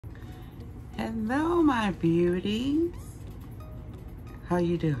Hello, my beauties. How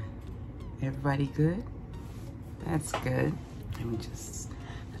you doing? Everybody good? That's good. Let me just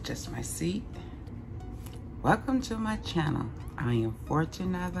adjust my seat. Welcome to my channel. I am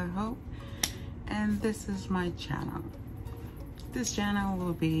Fortune as I hope, and this is my channel. This channel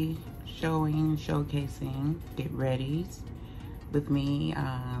will be showcasing get readies with me,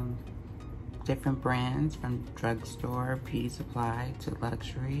 different brands from drugstore, beauty supply to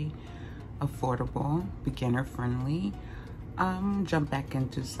luxury, affordable, beginner friendly. Jump back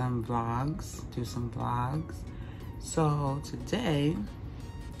into some vlogs, do some vlogs. So today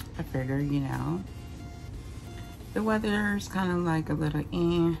I figure, the weather's kind of like a little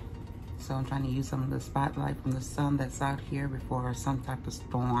so I'm trying to use some of the spotlight from the sun that's out here before some type of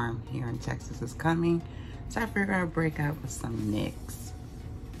storm here in Texas is coming. So I figured I'd break out with some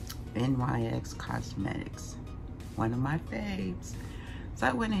NYX Cosmetics, one of my faves. So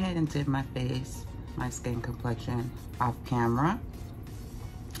I went ahead and did my face, my skin complexion off camera.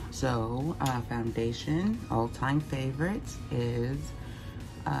 So foundation, all-time favorites is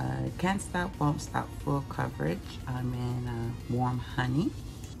Can't Stop, Won't Stop Full Coverage. I'm in Warm Honey.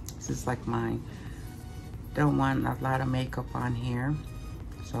 This is like mine. Don't want a lot of makeup on here.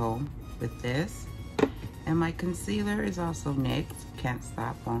 So with this. And my concealer is also NYX, Can't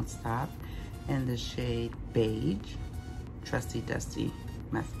Stop, Won't Stop, in the shade Beige. Trusty Dusty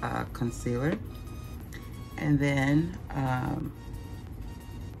concealer. And then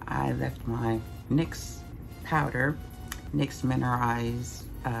I left my NYX powder, NYX mineralized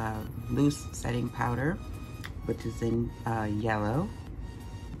loose setting powder, which is in yellow,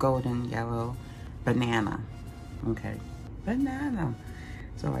 golden yellow, banana. Okay, banana.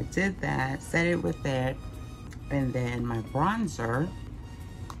 So I did that, set it with that, and then my bronzer.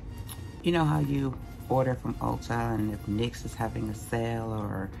 You know how you order from Ulta, and if NYX is having a sale,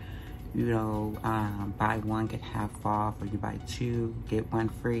 or buy one get half off, or you buy two get one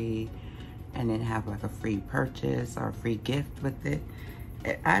free, and then have like a free purchase or a free gift with it.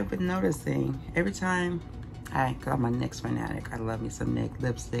 I've been noticing every time, I'm a NYX fanatic. I love me some NYX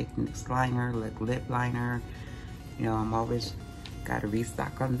lipstick, NYX liner, lip liner. I'm always got to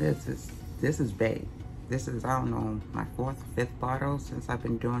restock on this. This is Beige. This is, I don't know, my 4th or 5th bottle since I've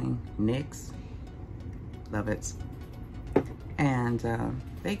been doing NYX. Love it. And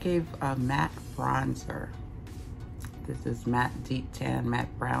they gave a matte bronzer. This is matte deep tan matte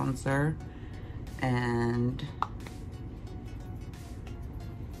bronzer, and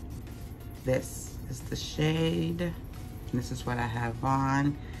this is the shade. This is what I have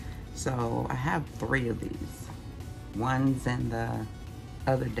on. So I have 3 of these. One's in the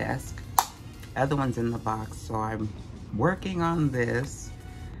other desk, other one's in the box. So I'm working on this.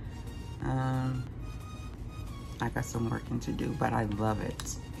 I got some working to do, but I love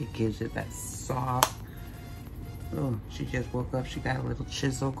it. It gives you that soft. Oh, she just woke up. She got a little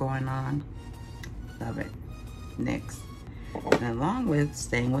chisel going on. Love it. NYX. And along with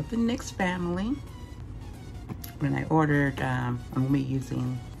staying with the NYX family, when I ordered, I'm gonna be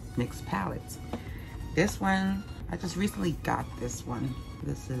using NYX palettes. This one, I just recently got this one.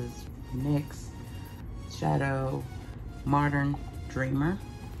 This is NYX Shadow Modern Dreamer.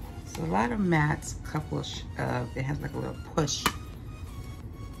 So a lot of mattes, couple of, it has like a little push,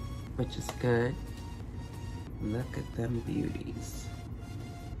 which is good. Look at them beauties.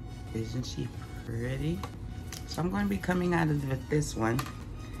 Isn't she pretty? So I'm going to be coming out of with this one.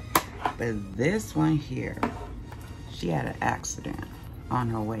 But this one here, she had an accident on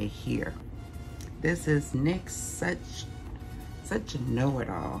her way here. This is NYX Such a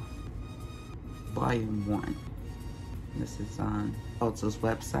Know-It-All, Volume 1. This is on Ulta's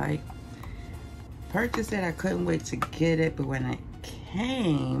website. Purchased it, I couldn't wait to get it, but when it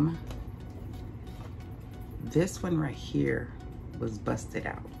came, this one right here was busted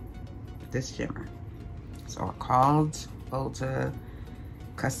out, this shimmer. So I called Ulta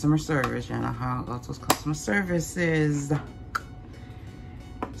customer service. You know how Ulta's customer service is.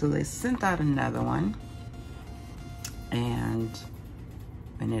 So they sent out another one, and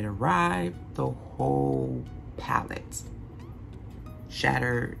when it arrived, the whole palette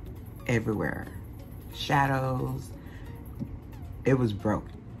shattered everywhere. Shadows, it was broken.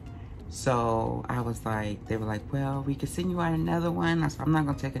 So I was like, they were like, well, we could send you out another one. I said, I'm not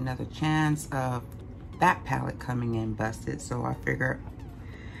gonna take another chance of that palette coming in busted. So I figured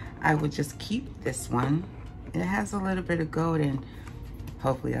I would just keep this one. It has a little bit of gold, and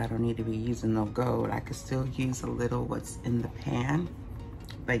hopefully I don't need to be using no gold. I could still use a little what's in the pan.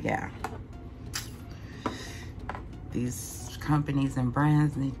 But yeah, these companies and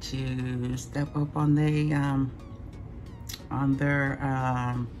brands need to step up on their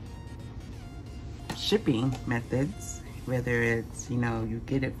shipping methods, whether it's, you know, you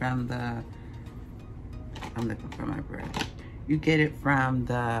get it from the, I'm looking for my brush. You get it from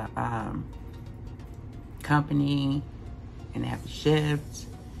the company and they have it shipped,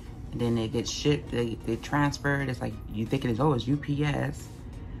 and then they get shipped, they transferred. It's like, you think it is, oh, it's UPS,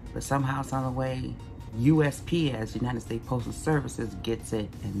 but somehow, some way, USPS, United States Postal Services, gets it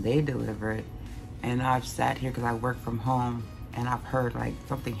and they deliver it. And I've sat here because I work from home and I've heard like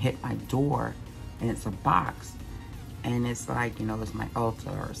something hit my door and it's a box. And it's like, you know, it's my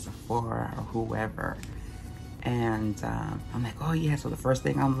Ulta or Sephora or whoever. And I'm like, oh yeah, so the first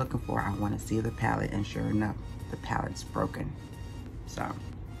thing I'm looking for, I want to see the palette. And sure enough, the palette's broken. So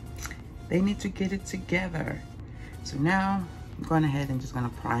they need to get it together. So now I'm going ahead and just going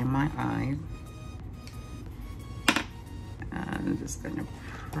to prime my eyes. I'm just going to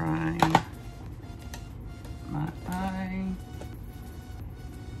prime my eye.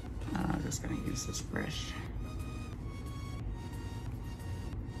 I'm just going to use this brush.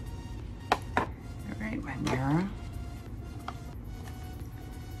 All right, my mirror.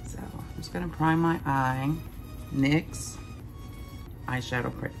 So I'm just going to prime my eye. NYX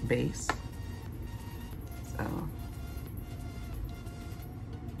eyeshadow base. So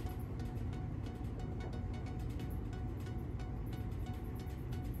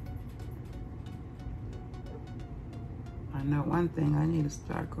I know one thing, I need to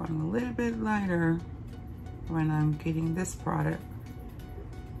start going a little bit lighter when I'm getting this product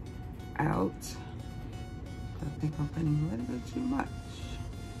out. I think I'm putting a little bit too much.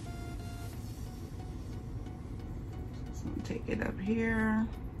 So I'm gonna take it up here.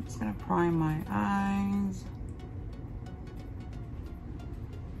 I'm just gonna prime my eyes.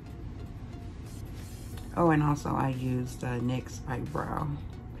 Oh, and also I used NYX eyebrow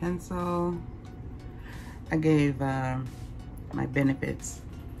pencil. I gave my Benefits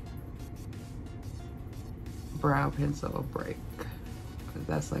brow pencil a break, because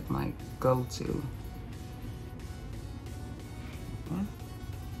that's like my go-to.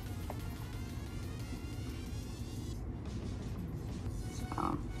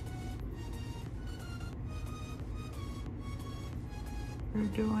 So we're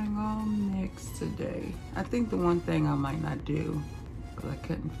doing all NYX today. I think the one thing I might not do, because I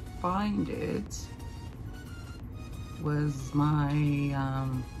couldn't find it, was my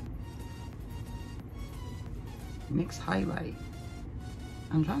NYX highlight.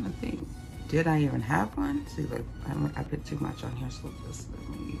 I'm trying to think, did I even have one? See, like, I put too much on here, so just let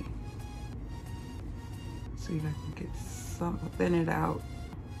me see if I can get some, thin it out.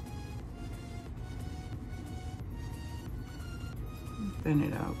 Thin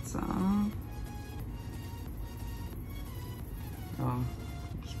it out some. Oh,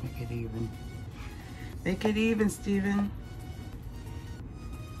 just make it even. Make it even, Steven.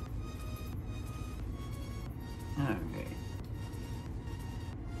 Okay.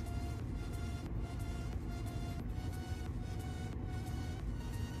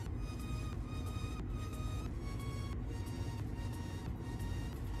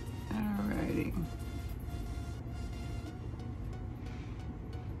 Alrighty.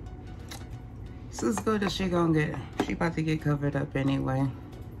 So it's good that she about to get covered up anyway.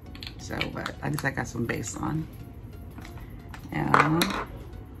 So, but I guess I got some base on. And,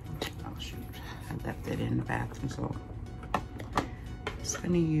 oh shoot, I left it in the bathroom, so I'm just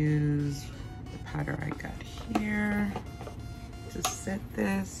gonna use the powder I got here to set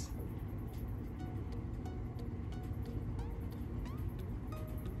this.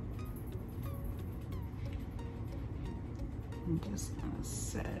 I'm just gonna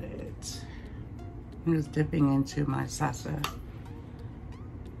set it. I'm just dipping into my Sasa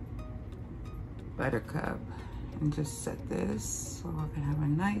Buttercup and just set this so I can have a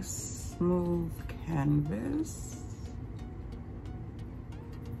nice smooth canvas.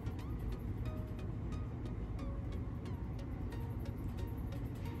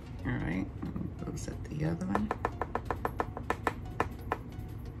 All right, go set the other one.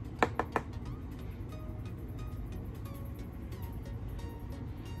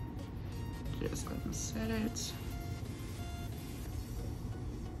 Just gonna set it.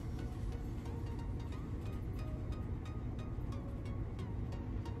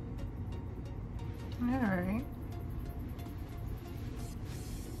 All right.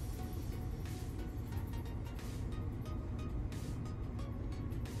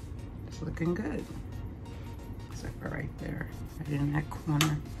 It's looking good. Except for right there, right in that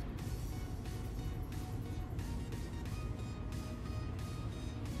corner.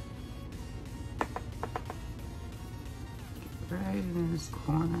 Right in this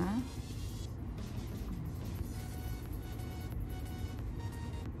corner.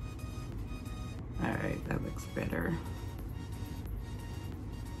 All right. looks better.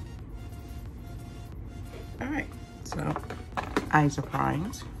 All right, so eyes are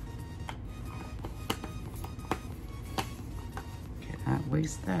primed. Cannot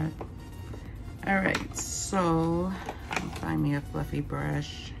waste that. All right, so I'll find me a fluffy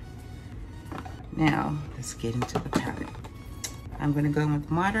brush. Now, let's get into the palette. I'm gonna go with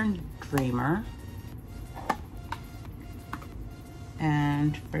Modern Dreamer.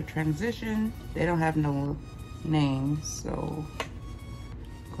 And for transition, they don't have no name, so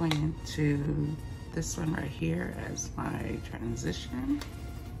going into this one right here as my transition.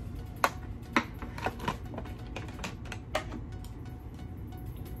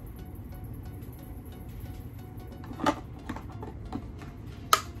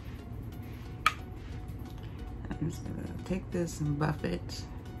 I'm just gonna take this and buff it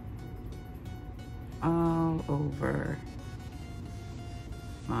all over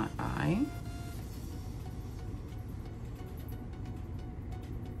my eye.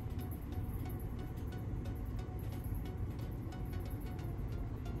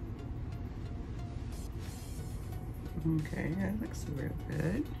 Okay, that looks real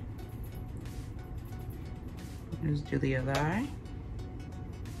good. Here's Julia's eye.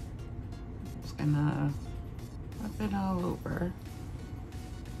 Just gonna buff it all over.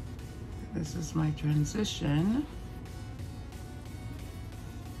 This is my transition.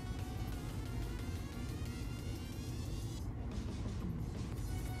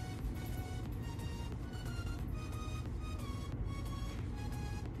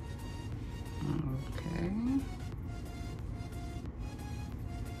 Okay.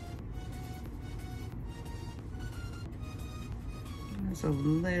 There's a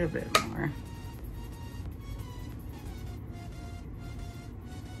little bit more.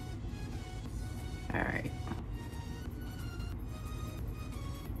 All right.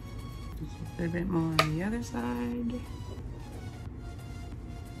 Just a little bit more on the other side.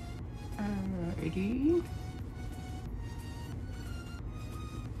 Alrighty.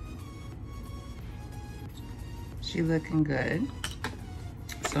 She looking good.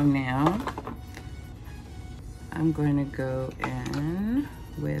 So now I'm going to go in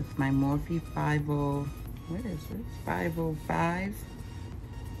with my Morphe 50, what is this? 505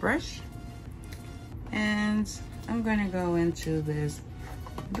 brush. And I'm going to go into this,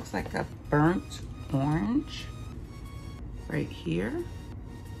 looks like a burnt orange right here.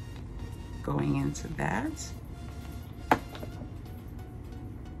 Going into that.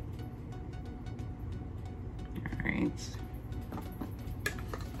 Alright.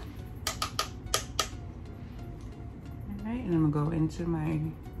 Alright, and I'm gonna go into my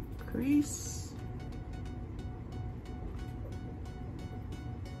crease.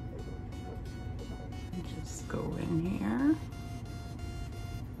 And just go in here.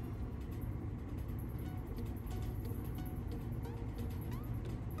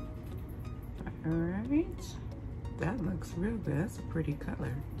 Alright, that looks real good. That's a pretty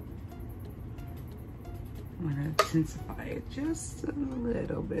color. I'm gonna intensify it just a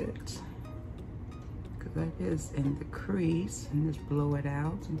little bit because that is in the crease, and just blow it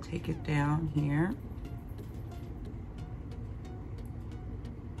out and take it down here.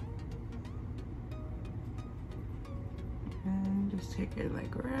 And just take it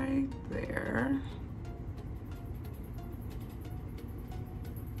like right there.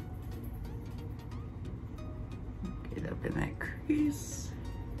 Get up in that crease.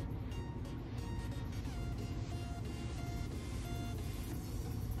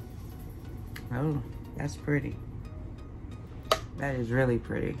 Oh, that's pretty. That is really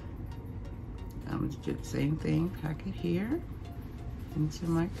pretty. I'm just do the same thing, pack it here into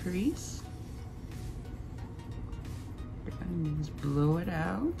my crease. And just blow it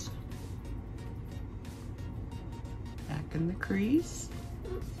out. Back in the crease.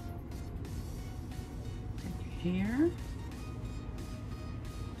 Take it here.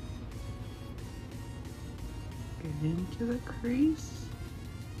 Get into the crease.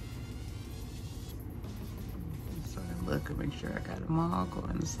 Look and make sure I got them all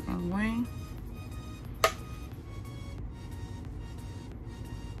going the same way.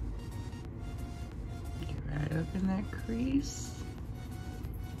 Get right up in that crease.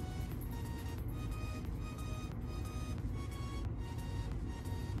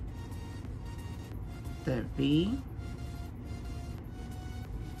 That V.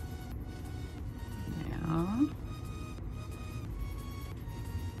 Now,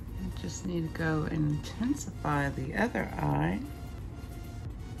 just need to go and intensify the other eye.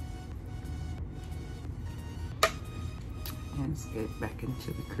 And let's get back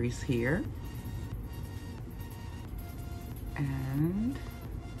into the crease here. And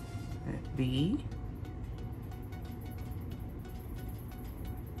that V.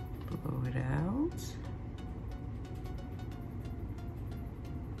 blow it out.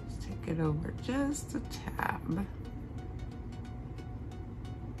 Let's take it over just a tab.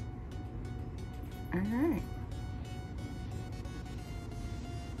 All right.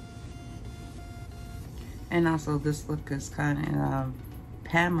 And also this look is kind of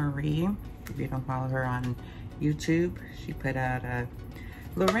Pam-Marie. If you don't follow her on YouTube, she put out a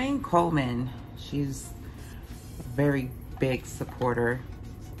Lorraine Coleman. She's a very big supporter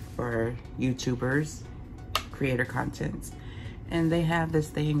for YouTubers, creator content. And they have this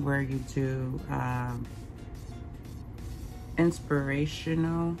thing where you do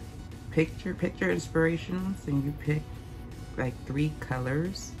inspirational picture inspirationals, and you pick like 3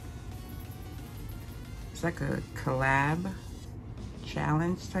 colors. It's like a collab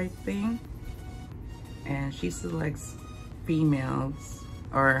challenge type thing, and she selects females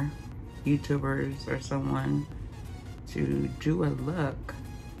or YouTubers or someone to do a look,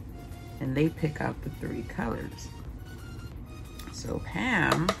 and they pick out the 3 colors. So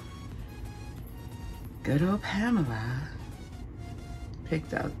Pam, good old Pamela,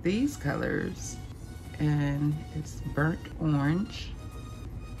 picked out these colors, and it's burnt orange,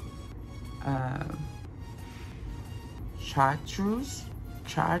 chartreuse.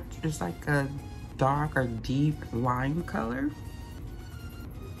 It's like a dark or deep lime color,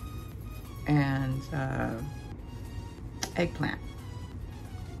 and eggplant.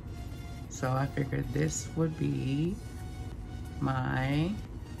 So I figured this would be my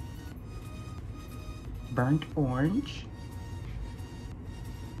burnt orange.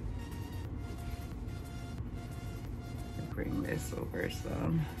 Bring this over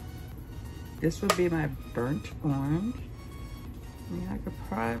some. This would be my burnt orange. I mean, I could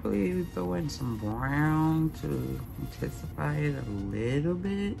probably throw in some brown to intensify it a little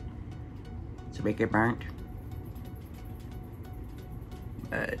bit to make it burnt.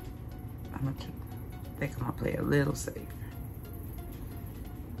 But I think I'm gonna play a little safe.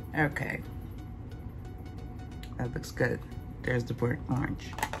 Okay. That looks good. There's the burnt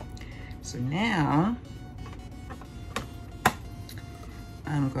orange. So now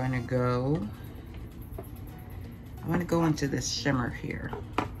I'm going to go, I want to go into this shimmer here.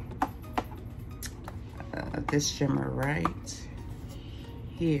 This shimmer right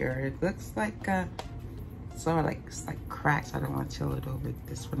here. It looks like sort of like, it's like cracks. I don't want to tilt it over.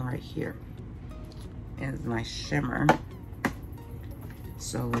 This one right here is my shimmer.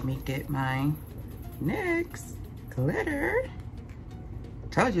 So let me get my NYX glitter.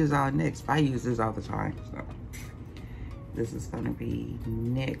 Told you it's all NYX, but I use this all the time, so. This is gonna be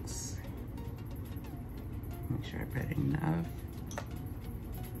NYX. Make sure I put enough.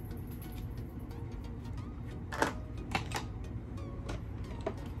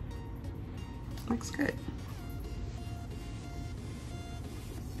 Looks good.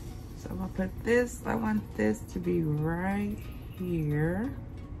 So I'm gonna put this, I want this to be right here.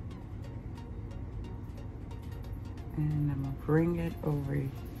 And I'm gonna bring it over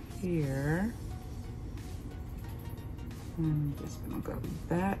here. I'm just gonna go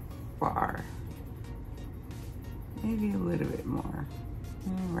that far. Maybe a little bit more.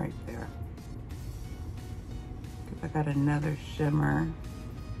 Right there. Because I got another shimmer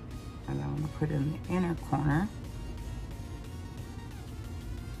and I'm gonna put in the inner corner.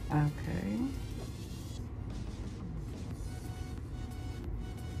 Okay.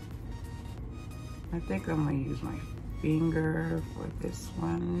 I think I'm gonna use my finger for this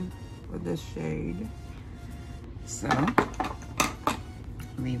one, for this shade. So,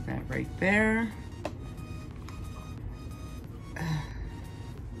 leave that right there.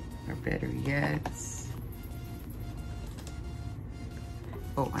 Or better yet,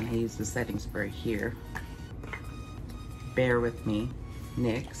 oh, and I use the setting spray here. Bear with me,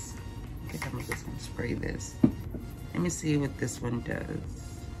 NYX. I think I'm just gonna spray this. Let me see what this one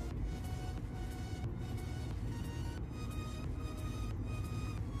does.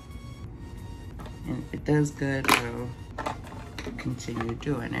 And if it does good, I'll continue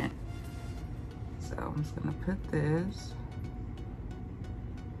doing it. So I'm just gonna put this.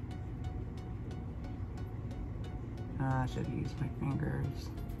 I should use my fingers.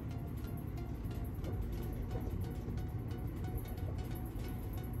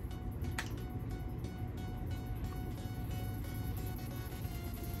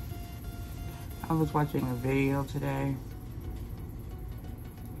 I was watching a video today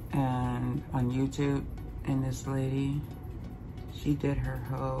and on YouTube, and this lady, she did her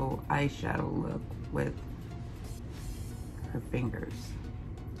whole eyeshadow look with her fingers,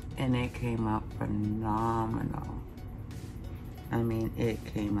 and it came out phenomenal. I mean, it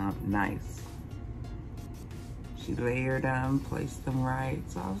came out nice. She layered them, placed them right.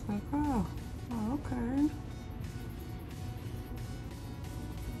 So I was like, oh okay.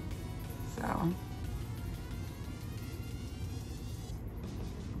 So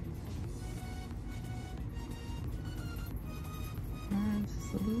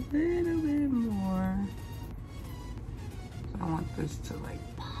just a little bit more. So I want this to like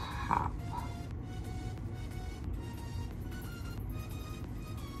pop.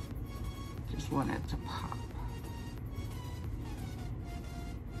 Just want it to pop.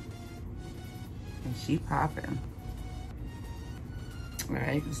 And she popping. All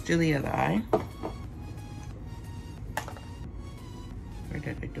right, let's do the other eye. Where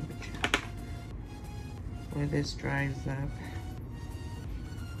did I do it? Where this dries up.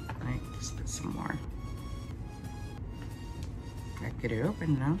 All right, just put some more. Gotta get it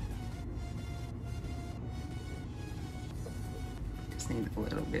open now. Just need a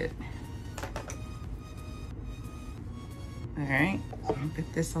little bit. All right, so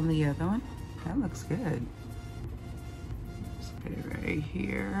put this on the other one. That looks good. Just put it right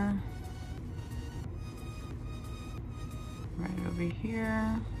here. Right over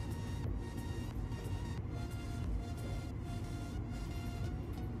here.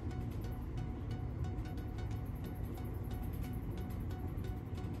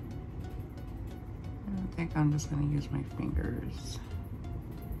 I think I'm just gonna use my fingers.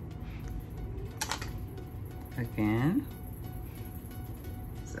 Again.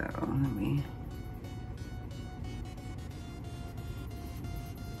 So let me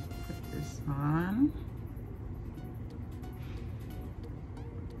put this on.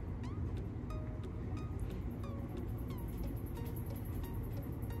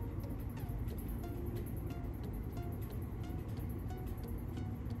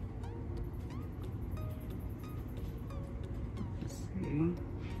 Let's see.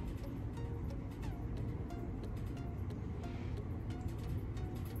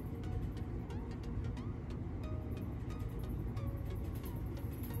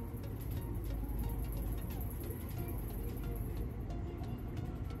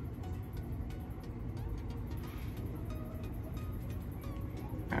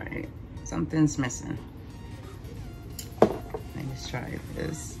 Alright, something's missing. Let's try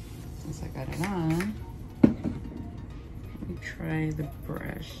this. Since I got it on, let me try the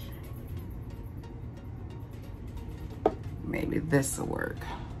brush. Maybe this will work.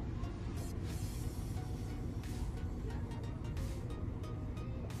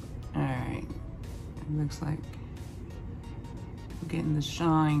 Alright, it looks like I'm getting the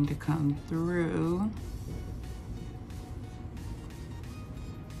shine to come through.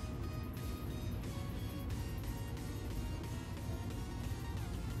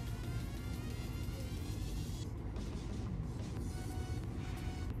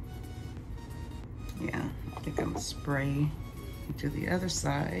 Yeah, I think I'm gonna spray to the other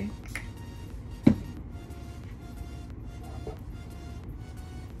side.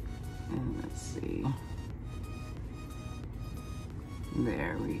 And let's see.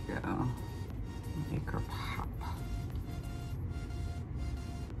 There we go. Make her pop.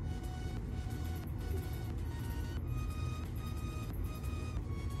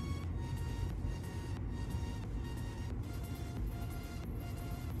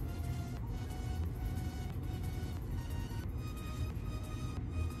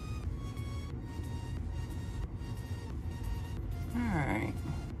 Alright.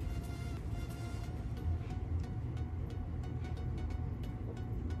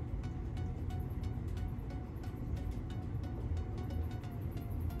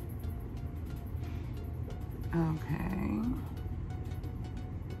 Okay.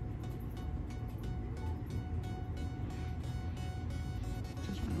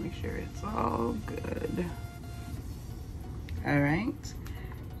 Just want to make sure it's all good. Alright.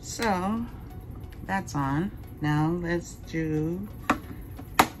 So, that's on. Now let's do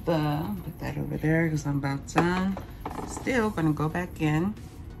put that over there because I'm about done. Still gonna go back in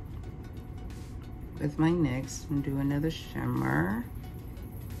with my NYX and do another shimmer.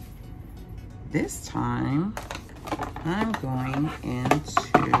 This time I'm going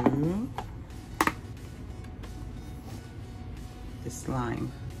into this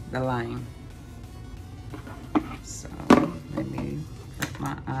line, the line. So let me put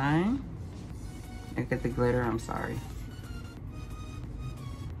my eye. Look at the glitter, I'm sorry.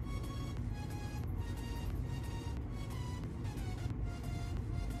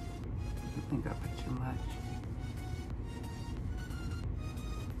 I think I put too much.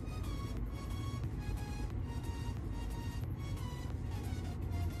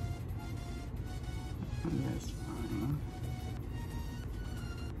 That's fine.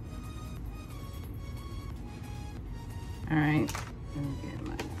 All right, let me get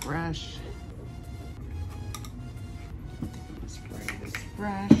my brush. Spray this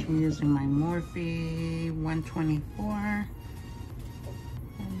brush. I'm using my Morphe 124.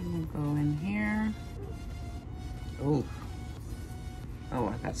 I'm gonna go in here. Oh,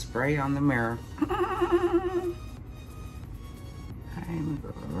 I got spray on the mirror. I'm gonna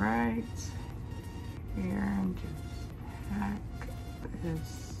go right here and just pack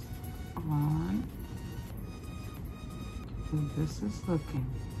this on. And this is looking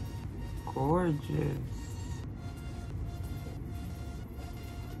gorgeous.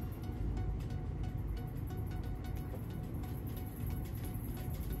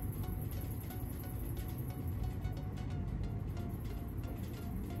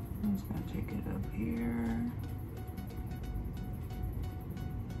 I'm just gonna take it up here.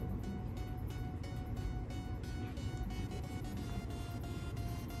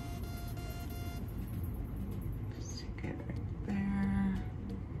 Stick it right there.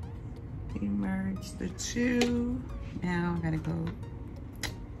 Emerge the two. Now I gotta go.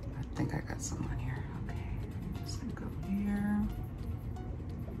 I think I got some on here. Okay, just gonna go here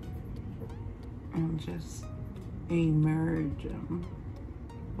and just emerge them.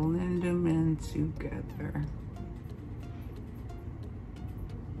 Blend them in together.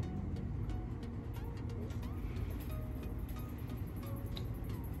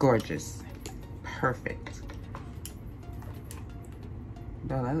 Gorgeous. Perfect.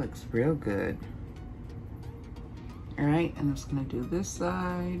 Oh, that looks real good. All right, and I'm just gonna do this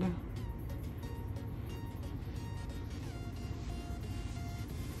side.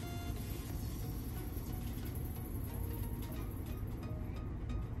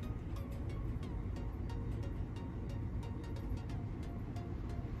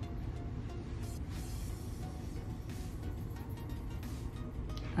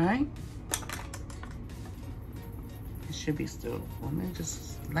 All right, it should be still. Let me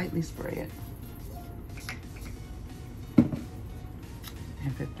just lightly spray it.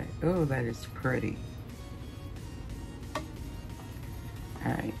 And put that. Oh, that is pretty.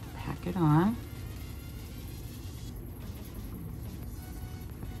 All right, pack it on.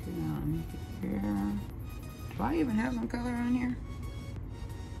 Pack it on here. Do I even have some color on here?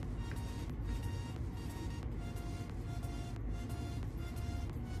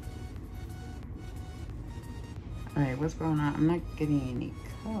 All right, what's going on? I'm not getting any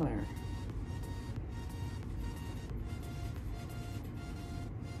color.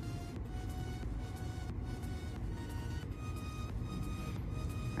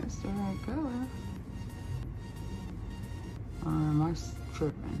 That's the right color. Or am I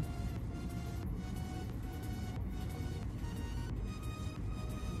tripping?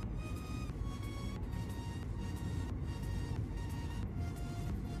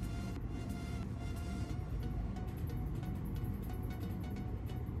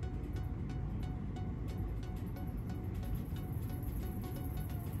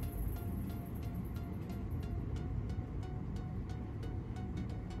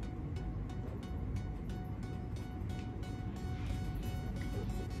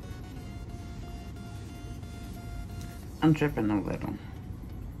 I'm tripping a little.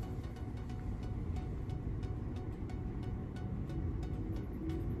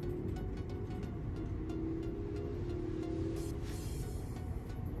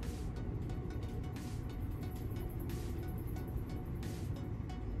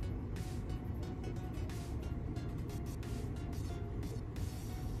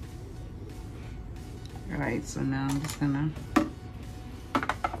 All right, so now I'm just gonna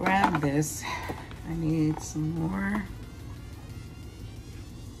grab this. I need some more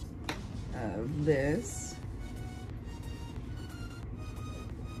of this.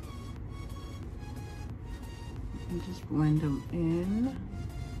 And just blend them in.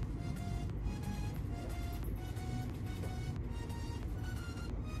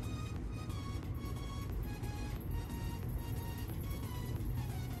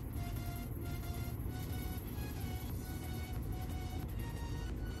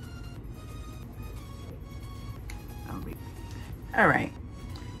 All right,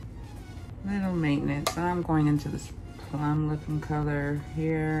 little maintenance. I'm going into this plum looking color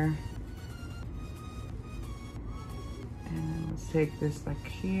here. And let's take this like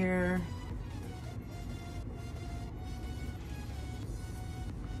here.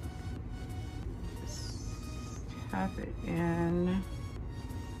 Just tap it in.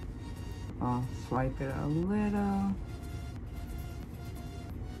 I'll swipe it a little.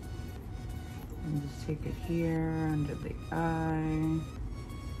 And just take it here under the eye.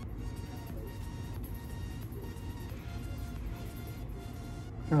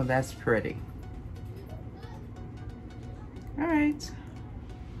 Oh, that's pretty. All right.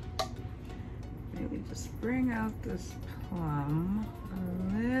 Maybe just bring out this plum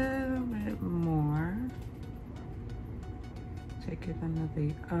a little bit more. Take it under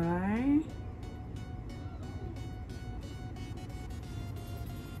the eye.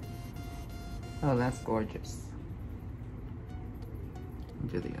 Oh, that's gorgeous.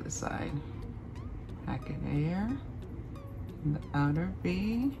 Do the other side. Packet air, the outer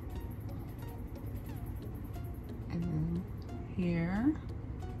V, and then here.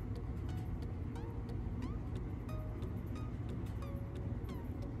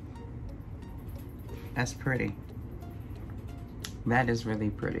 That's pretty. That is really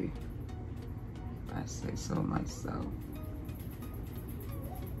pretty. If I say so myself.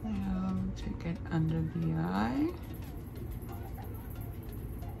 Now take it under the eye.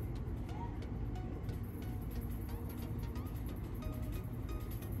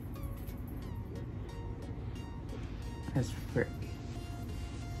 That's pretty.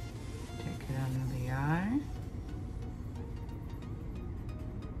 Take it under the eye.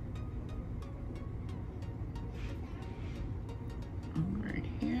 Right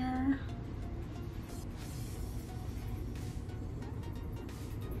here.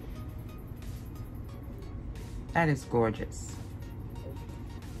 That is gorgeous.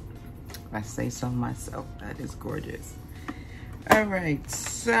 If I say so myself, that is gorgeous. All right,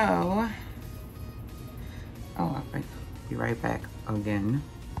 so, oh, I'll be right back again.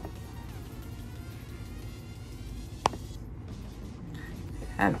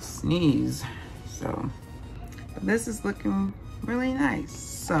 I had a sneeze, so, but this is looking really nice.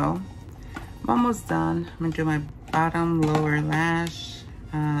 So, I'm almost done. I'm gonna do my bottom lower lash.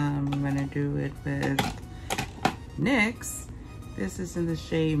 I'm gonna do it with NYX. This is in the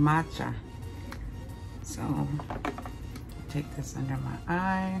shade Matcha. So, take this under my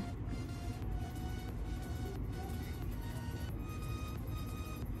eye.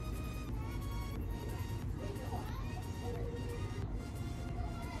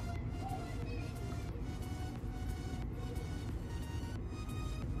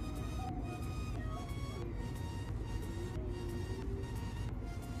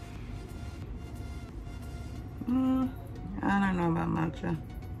 I don't know about Matcha.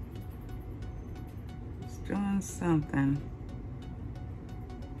 It's doing something.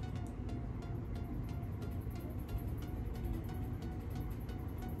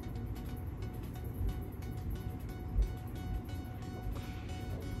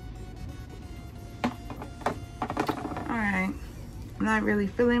 All right. I'm not really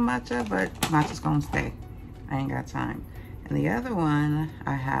feeling Matcha, but Matcha's gonna stay. I ain't got time. And the other one,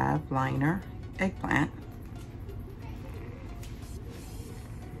 I have liner, Eggplant.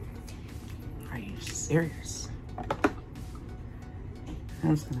 Are you serious?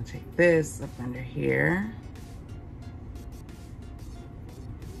 I'm just gonna take this up under here.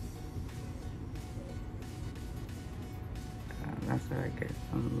 That's what I get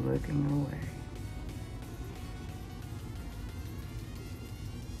from looking away.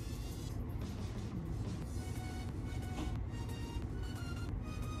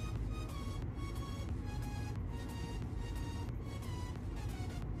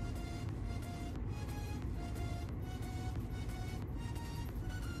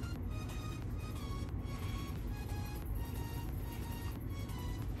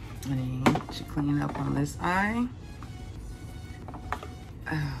 I need to clean up on this eye.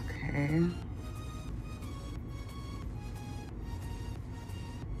 Okay.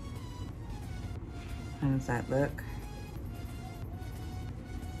 How does that look?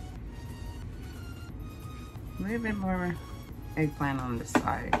 A little bit more eggplant on this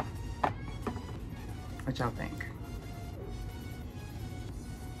side. What y'all think?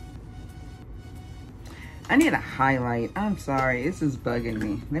 I need a highlight. I'm sorry, this is bugging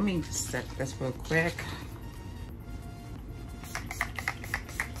me. Let me just set this real quick.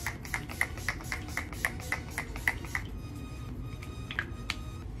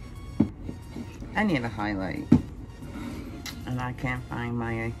 I need a highlight. And I can't find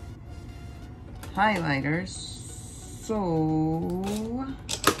my highlighters. So,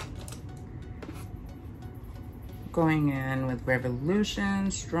 going in with Revolution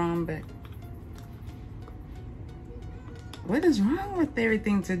Strombeck. What is wrong with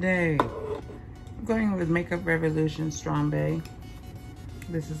everything today? I'm going with Makeup Revolution Strombeck.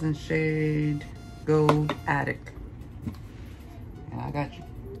 This is in shade Gold Addict. And I got you.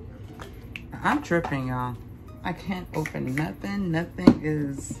 I'm tripping, y'all. I can't open nothing. Nothing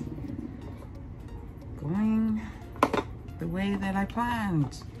is going the way that I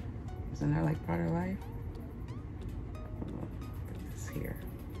planned. Isn't that like part of life? Put this here.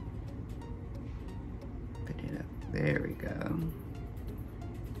 Put it up. There we go.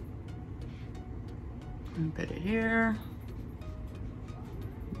 bit of here,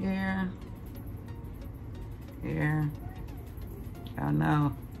 here, here. Y'all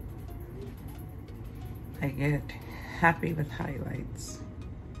know I get happy with highlights,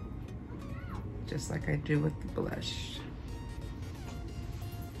 just like I do with the blush.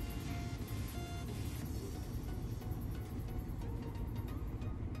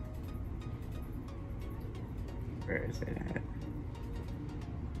 Where is it at?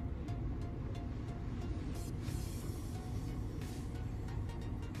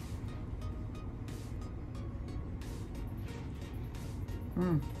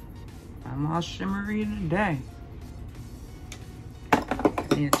 I'm all shimmery today.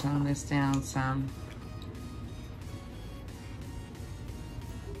 I need to tone this down some.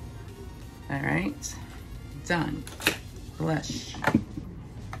 All right, done. Blush.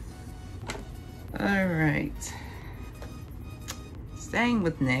 All right. Staying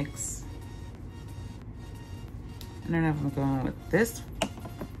with NYX. I don't know if I'm going with this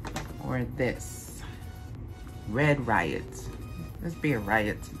or this. Red Riot. Let's be a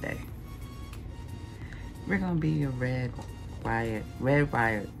Riot today. We're gonna be a Red Riot. Red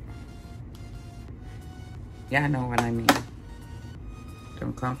Riot. Y'all know what I mean.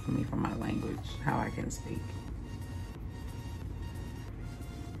 Don't come for me for my language, how I can speak.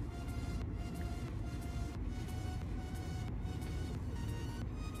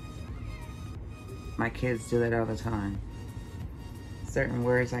 My kids do that all the time. Certain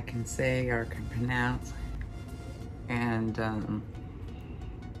words I can say or can pronounce. And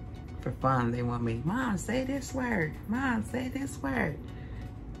for fun, they want me, Mom, say this word. Mom, say this word.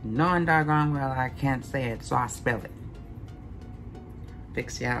 Knowing doggone well I can't say it, so I spell it.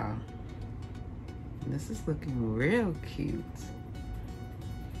 Fix y'all. This is looking real cute.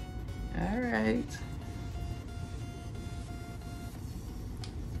 All right.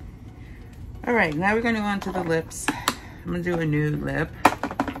 All right, now we're gonna go on to the lips. I'm gonna do a nude lip.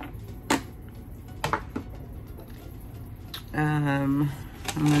 I'm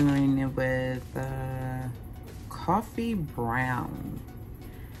going in with coffee brown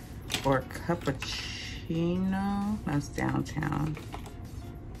or cappuccino. That's downtown.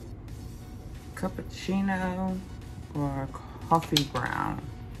 Cappuccino or coffee brown.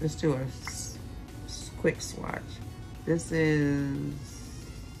 Let's do a quick swatch. This is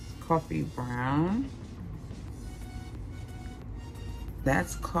coffee brown.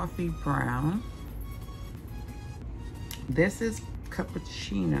 That's coffee brown. This is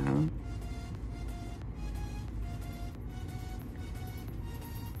cappuccino.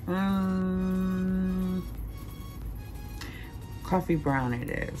 Coffee brown it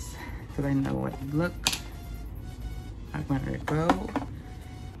is, because I know what look I'm going to go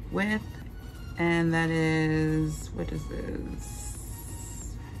with. And that is, what is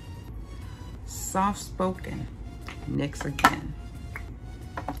this? Soft Spoken. NYX again.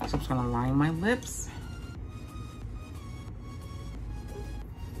 So I'm just going to line my lips.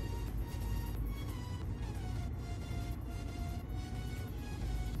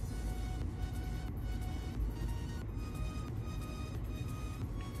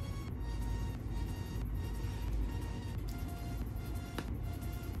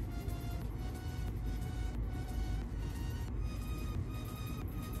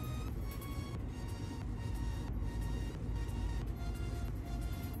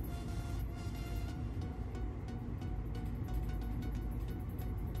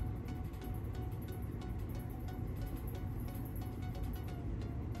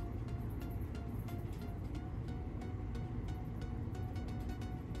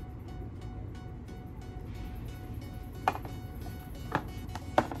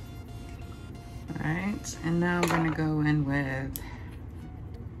 Alright, and now I'm going to go in with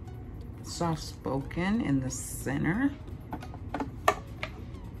Soft Spoken in the center.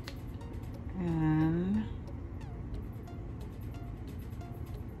 And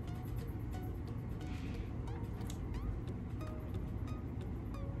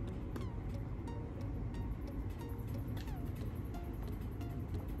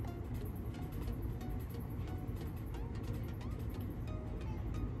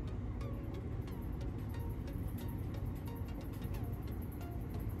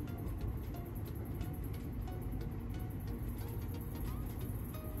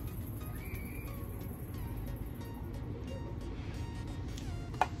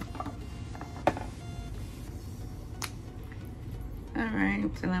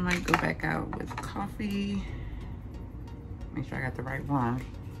alright, and I might go back out with coffee. Make sure I got the right one.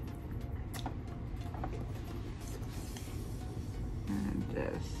 And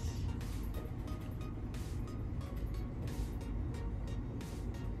this.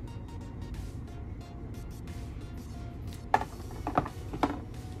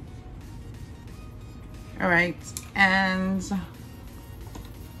 All right, and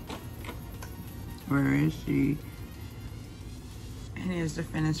where is she? And here's the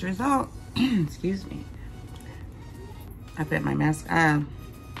finished result. Excuse me. I bet my mascara,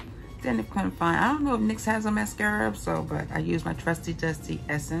 then couldn't find, I don't know if NYX has a mascara, but I used my trusty dusty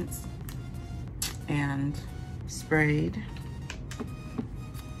essence and sprayed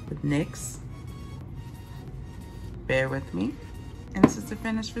with NYX. Bear with me. And this is the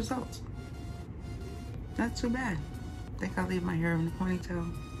finished result. Not too bad. I think I'll leave my hair in a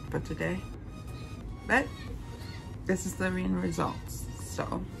ponytail for today. But this is the end results.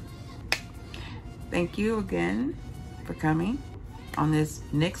 So thank you again for coming on this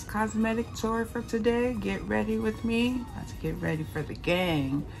NYX Cosmetic tour for today. Get ready with me. Let's get ready for the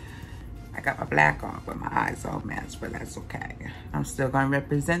gang. I got my black on, but my eyes all match, but that's okay. I'm still gonna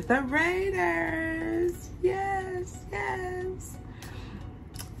represent the Raiders. Yes, yes.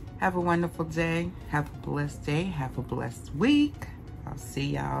 Have a wonderful day. Have a blessed day. Have a blessed week. I'll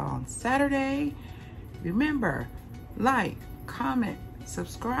see y'all on Saturday. Remember, like, comment,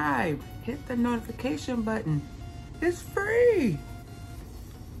 subscribe, hit the notification button. It's free.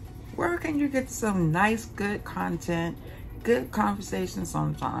 Where can you get some nice, good content, good conversation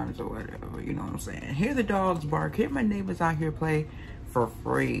sometimes or whatever, you know what I'm saying? Hear the dogs bark, hear my neighbors out here play for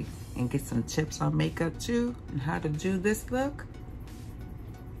free, and get some tips on makeup too and how to do this look.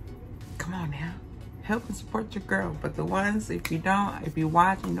 Come on now, help and support your girl. But the ones, if you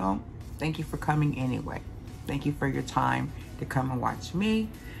watch, you know, thank you for coming anyway. Thank you for your time to come and watch me.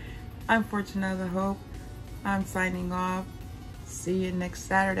 I'm Fortunata Hope. I'm signing off. See you next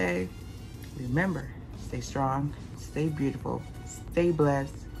Saturday. Remember, stay strong, stay beautiful, stay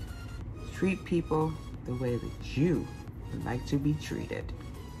blessed. Treat people the way that you would like to be treated.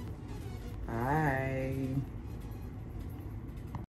 Bye.